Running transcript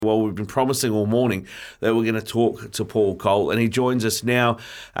Well, we've been promising all morning that we're going to talk to Paul Coll, and he joins us now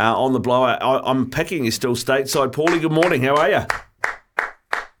on the blower. I'm picking you still stateside. Paulie, good morning. How are you?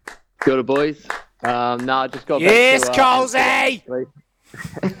 Good, boys. No, I just got Yes, back to Colsey!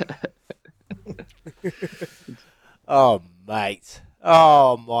 Oh, mate.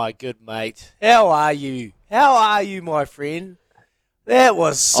 Oh, my good mate. How are you? How are you, my friend? That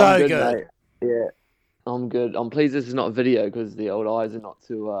was so I'm good, good. mate. Yeah, I'm good. I'm pleased this is not a video because the old eyes are not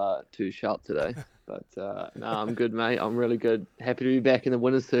too sharp today. But no, I'm good, mate. I'm really good. Happy to be back in the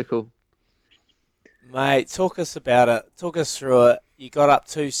winner's circle. Mate, talk us about it. Talk us through it. You got up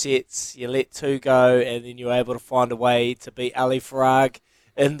 2 sets, you let two go, and then you were able to find a way to beat Ali Farag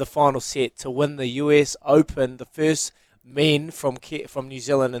in the final set to win the US Open, the first men from New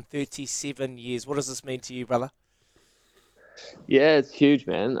Zealand in 37 years. What does this mean to you, brother? Yeah, it's huge,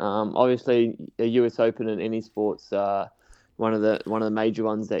 man. Obviously, a US Open in any sport's one of the major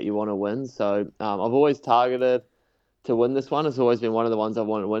ones that you want to win. So I've always targeted to win this one. It's always been one of the ones I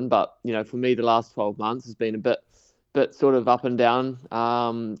want to win. But for me, the last 12 months has been a bit sort of up and down,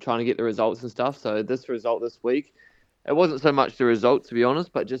 trying to get the results and stuff. So this result this week, it wasn't so much the result, to be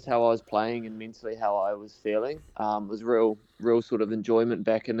honest, but just how I was playing and mentally how I was feeling. Was real sort of enjoyment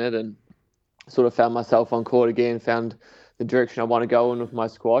back in it, and sort of found myself on court again, found the direction I want to go in with my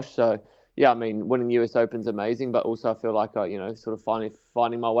squash. So yeah, I mean, winning the US Open's amazing, but also I feel like I, sort of finally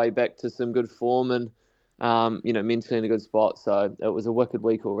finding my way back to some good form and, mentally in a good spot. So it was a wicked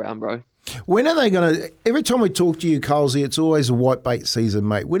week all round, bro. When are they going to, every time we talk to you, Colsey, it's always a whitebait season,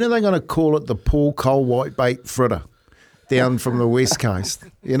 mate. When are they going to call it the Paul Coll whitebait fritter down from the West Coast?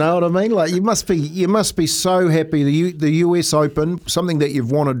 You know what I mean? Like you must be so happy. The US Open, something that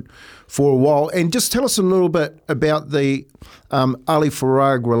you've wanted for a while. And just tell us a little bit about the Ali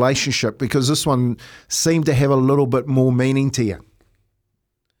Farag relationship, because this one seemed to have a little bit more meaning to you.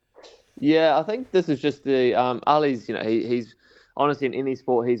 Yeah, I think this is just the Ali's. He's honestly in any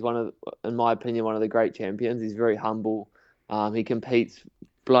sport, he's in my opinion, one of the great champions. He's very humble. He competes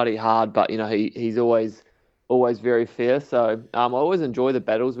bloody hard, but he's always very fair. So I always enjoy the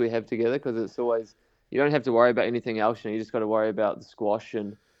battles we have together because it's always you don't have to worry about anything else. You just got to worry about the squash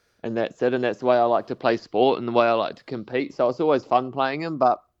and that's it. And that's the way I like to play sport and the way I like to compete. So it's always fun playing him.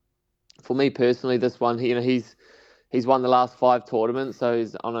 But for me personally, this one, he's won the last 5 tournaments, so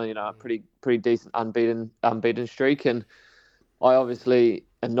he's on a pretty decent unbeaten streak. And I obviously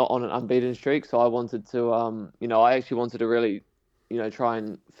am not on an unbeaten streak, so I wanted to I actually wanted to really try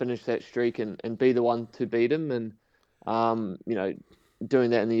and finish that streak and be the one to beat him. And doing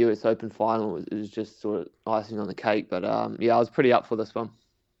that in the US Open final is just sort of icing on the cake. But I was pretty up for this one.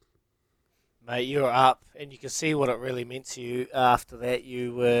 Mate, you were up, and you can see what it really meant to you after that.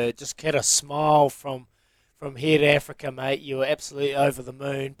 You were just had a smile from here to Africa, mate. You were absolutely over the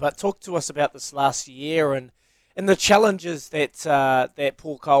moon. But talk to us about this last year and the challenges that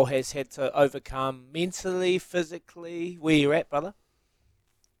Paul Coll has had to overcome mentally, physically. Where you at, brother?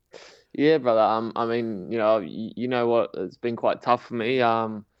 Yeah, brother. I mean, you know what? It's been quite tough for me.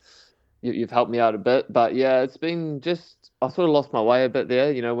 You've helped me out a bit, but yeah, it's been just I sort of lost my way a bit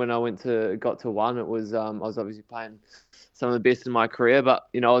there. When I got to one, it was I was obviously playing some of the best in my career, but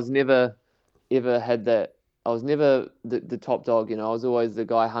I was never ever had that. I was never the top dog. I was always the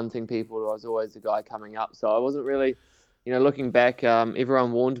guy hunting people. I was always the guy coming up. So I wasn't really, looking back.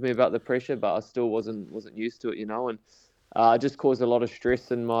 Everyone warned me about the pressure, but I still wasn't used to it. And it just caused a lot of stress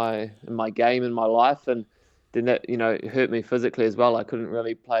in my game in my life, and then that hurt me physically as well. I couldn't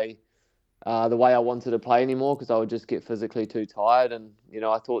really play the way I wanted to play anymore because I would just get physically too tired. And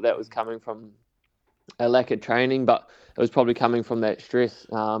I thought that was coming from a lack of training, but it was probably coming from that stress.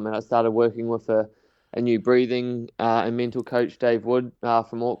 And I started working with a new breathing and mental coach, Dave Wood,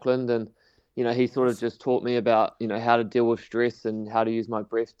 from Auckland. And, he sort of just taught me about, how to deal with stress and how to use my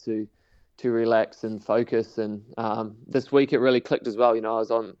breath to relax and focus. And this week it really clicked as well. I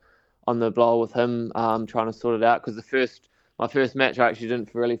was on the blower with him trying to sort it out because my first match I actually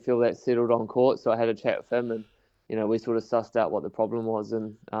didn't really feel that settled on court. So I had a chat with him and, we sort of sussed out what the problem was.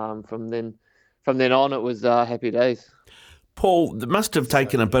 And from then on, it was happy days. Paul, it must have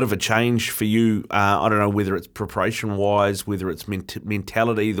taken a bit of a change for you. I don't know whether it's preparation-wise, whether it's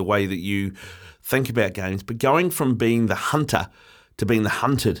mentality, the way that you think about games, but going from being the hunter to being the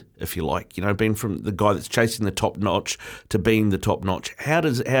hunted, if you like, being from the guy that's chasing the top notch to being the top notch. How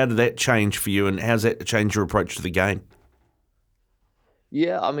did that change for you, and how does that change your approach to the game?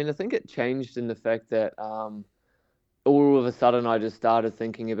 Yeah, I mean, I think it changed in the fact that all of a sudden I just started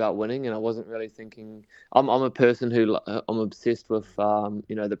thinking about winning, and I wasn't really thinking. I'm a person who I'm obsessed with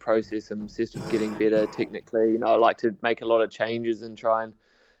the process. I'm obsessed with getting better technically. I like to make a lot of changes and try and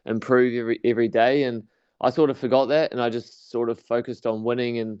improve every day. And I sort of forgot that, and I just sort of focused on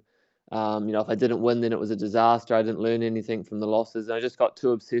winning. And if I didn't win, then it was a disaster. I didn't learn anything from the losses, and I just got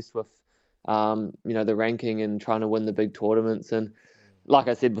too obsessed with the ranking and trying to win the big tournaments. And like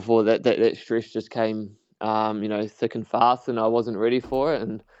I said before, that stress just came thick and fast, and I wasn't ready for it.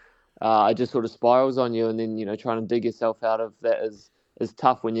 And it just sort of spirals on you, and then trying to dig yourself out of that is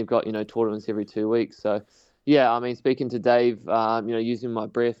tough when you've got tournaments every 2 weeks. So yeah, I mean, speaking to Dave, using my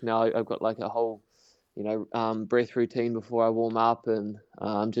breath now, I've got like a whole breath routine before I warm up, and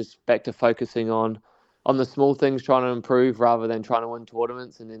just back to focusing on the small things, trying to improve rather than trying to win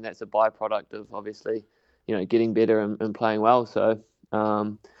tournaments. And then that's a byproduct of obviously getting better and playing well. So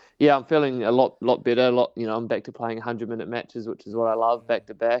yeah, I'm feeling a lot better. I'm back to playing 100-minute matches, which is what I love, back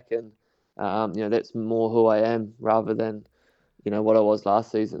to back, and that's more who I am rather than what I was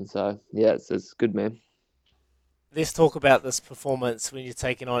last season. So yeah, it's good, man. Let's talk about this performance when you're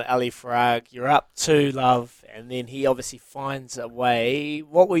taking on Ali Farag. You're up 2, love, and then he obviously finds a way.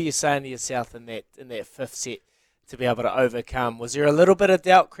 What were you saying to yourself in that fifth set to be able to overcome? Was there a little bit of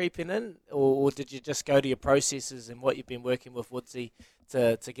doubt creeping in, or did you just go to your processes and what you've been working with Woodsy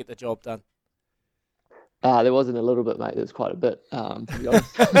to get the job done? There wasn't a little bit, mate. There was quite a bit, to be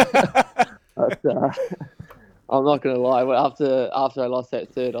honest. But, I'm not going to lie. After I lost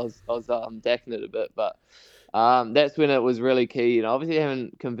that third, I was dacking it a bit, but that's when it was really key. Obviously I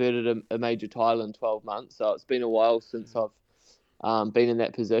haven't converted a major title in 12 months, so it's been a while since I've been in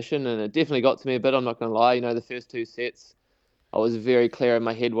that position, and it definitely got to me a bit. I'm not going to lie. The first 2 sets, I was very clear in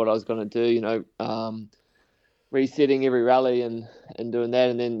my head what I was going to do. Resetting every rally and doing that,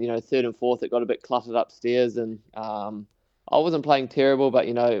 and then third and fourth, it got a bit cluttered upstairs, and I wasn't playing terrible, but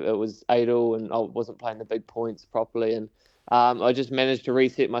it was 8-all, and I wasn't playing the big points properly, and I just managed to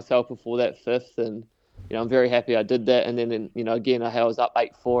reset myself before that fifth, and I'm very happy I did that. And then again, I was up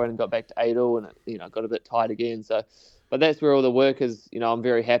 8-4 and got back to 8-all, and it got a bit tight again. So, but that's where all the work is. I'm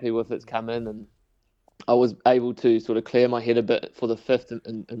very happy with it's come in, and I was able to sort of clear my head a bit for the fifth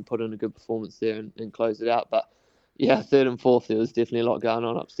and put in a good performance there and close it out. But yeah, third and fourth, there was definitely a lot going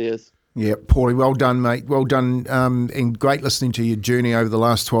on upstairs. Yeah, Paulie, well done, mate. Well done, and great listening to your journey over the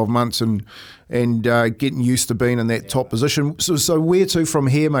last 12 months and getting used to being in that top position. So where to from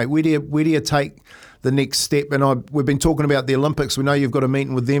here, mate? Where do you take the next step? And we've been talking about the Olympics. We know you've got a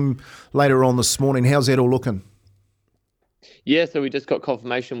meeting with them later on this morning. How's that all looking? Yeah, so we just got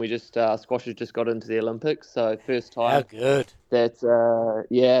confirmation. We just squash has just got into the Olympics, so first time. How good! That's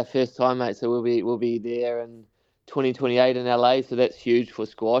first time, mate. So we'll be there in 2028 in LA. So that's huge for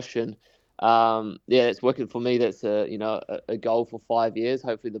squash, and it's working for me. That's a goal for 5 years.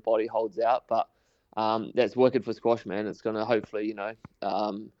 Hopefully the body holds out, but that's working for squash, man. It's going to hopefully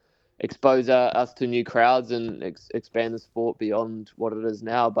expose us to new crowds and expand the sport beyond what it is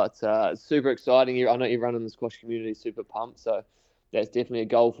now. But it's super exciting. I know everyone in the squash community is super pumped. So that's definitely a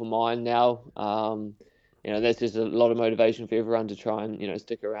goal for mine now. That's just a lot of motivation for everyone to try and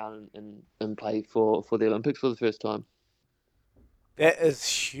stick around and play for the Olympics for the first time. That is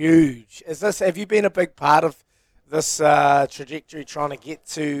huge. Have you been a big part of this trajectory, trying to get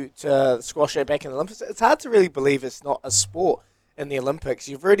to squash back in the Olympics? It's hard to really believe it's not a sport in the Olympics.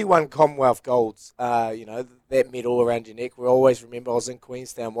 You've already won Commonwealth golds. That medal around your neck. We always remember I was in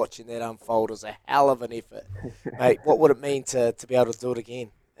Queenstown watching that unfold. It was a hell of an effort. Mate, what would it mean to be able to do it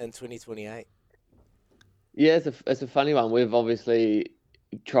again in 2028? Yeah, it's a funny one. We've obviously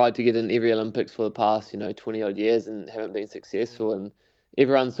tried to get in every Olympics for the past 20 odd years and haven't been successful, and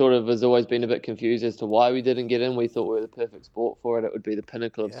everyone sort of has always been a bit confused as to why we didn't get in. We thought we were the perfect sport for it. It would be the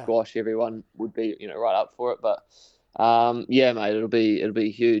pinnacle of squash. Everyone would be right up for it, but mate, it'll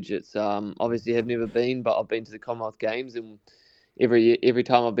be huge. It's obviously have never been, but I've been to the Commonwealth Games, and every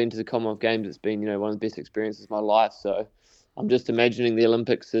time I've been to the Commonwealth Games, it's been one of the best experiences of my life. So I'm just imagining the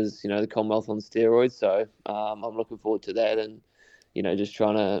Olympics as the Commonwealth on steroids. So I'm looking forward to that, and just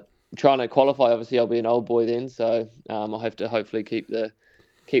trying to qualify. Obviously, I'll be an old boy then, so I'll have to hopefully keep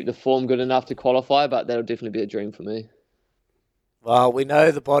the form good enough to qualify. But that'll definitely be a dream for me. Well, we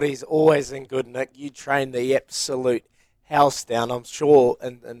know the body's always in good nick. You train the absolute house down. I'm sure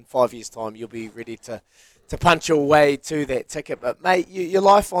in 5 years' time you'll be ready to punch your way to that ticket. But, mate, your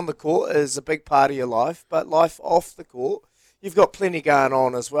life on the court is a big part of your life, but life off the court, you've got plenty going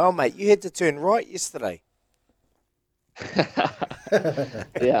on as well, mate. You had to turn right yesterday.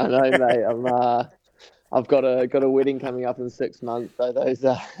 Yeah, I know, mate. I've got a wedding coming up in 6 months, so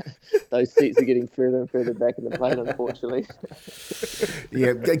those seats are getting further and further back in the plane, unfortunately.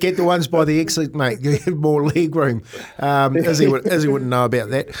 Yeah, get the ones by the exit, mate. Get more leg room. Izzy wouldn't know about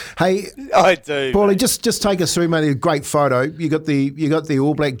that. Hey, I do, Paulie, mate. just take us through, mate. A great photo. You got the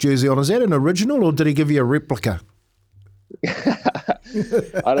All Black jersey on. Is that an original, or did he give you a replica?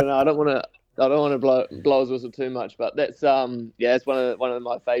 I don't know. I don't want to blow his whistle too much, but that's it's one of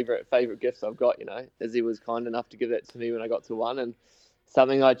my favorite gifts I've got. Izzy was kind enough to give that to me when I got to one, and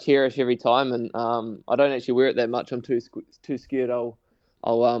something I cherish every time. And I don't actually wear it that much. I'm too scared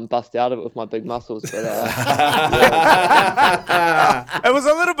I'll bust out of it with my big muscles. But It was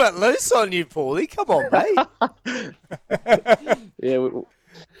a little bit loose on you, Paulie. Come on, mate. yeah,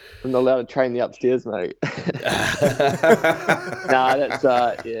 I'm not allowed to train the upstairs, mate.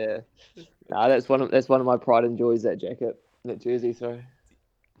 That's one of my pride and joys. That jersey. Sorry.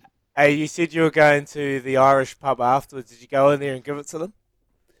 Hey, you said you were going to the Irish pub afterwards. Did you go in there and give it to them?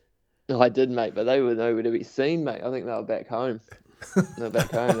 No, I did, mate, but they were nowhere to be seen, mate. I think they were back home. They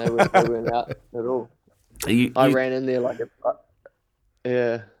weren't out at all. I ran in there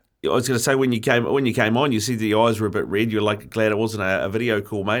yeah. I was going to say when you came on, you said the eyes were a bit red. You're like glad it wasn't a video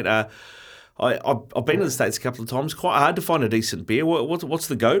call, mate. I've been to the States a couple of times. Quite hard to find a decent beer. What's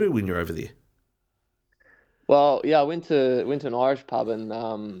the go-to when you're over there? Well, yeah, I went to an Irish pub and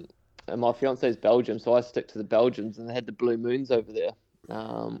my fiance's Belgium, so I stick to the Belgians, and they had the Blue Moons over there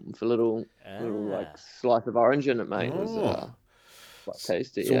with a little like slice of orange in it, mate. It was quite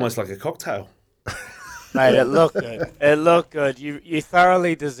tasty. It's almost like a cocktail. Mate, it looked good. It looked good. You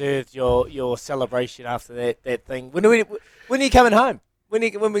thoroughly deserved your celebration after that thing. When are you coming home? When are we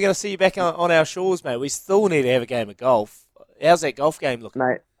going to see you back on our shores, mate? We still need to have a game of golf. How's that golf game looking?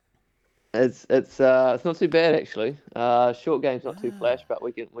 Mate, it's not too bad actually. Short game's not too flash, but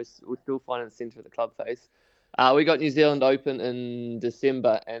we're still finding the centre of the club face. We got New Zealand Open in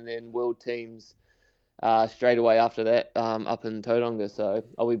December, and then World Teams straight away after that up in Tauranga. So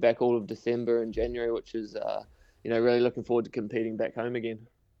I'll be back all of December and January, which is really looking forward to competing back home again.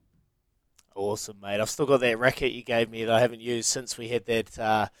 Awesome, mate. I've still got that racket you gave me that I haven't used since we had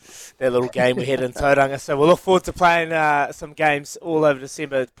that little game we had in Tauranga. So we'll look forward to playing some games all over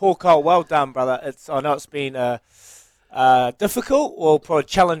December. Paul Coll, well done, brother. I know it's been difficult or probably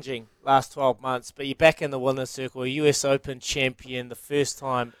challenging last 12 months, but you're back in the winner's circle, a US Open champion, the first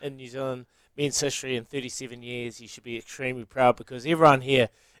time in New Zealand men's history in 37 years. You should be extremely proud, because everyone here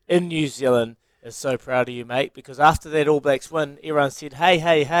in New Zealand is so proud of you, mate, because after that All Blacks win, everyone said,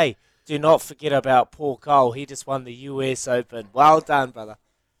 hey, do not forget about Paul Coll. He just won the US Open. Well done, brother.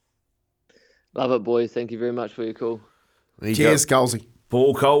 Love it, boys. Thank you very much for your call. Cheers, Colsey.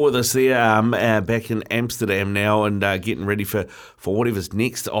 Paul Coll with us there, back in Amsterdam now, and getting ready for whatever's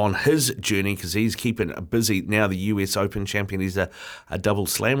next on his journey, because he's keeping busy now. The US Open champion, he's a double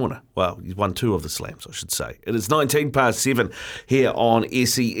slam winner. Well, he's won 2 of the slams, I should say. It is 7:19 here on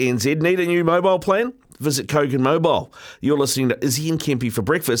SENZ. Need a new mobile plan? Visit Kogan Mobile. You're listening to Izzy and Kempy for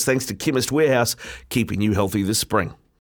breakfast, thanks to Chemist Warehouse, keeping you healthy this spring.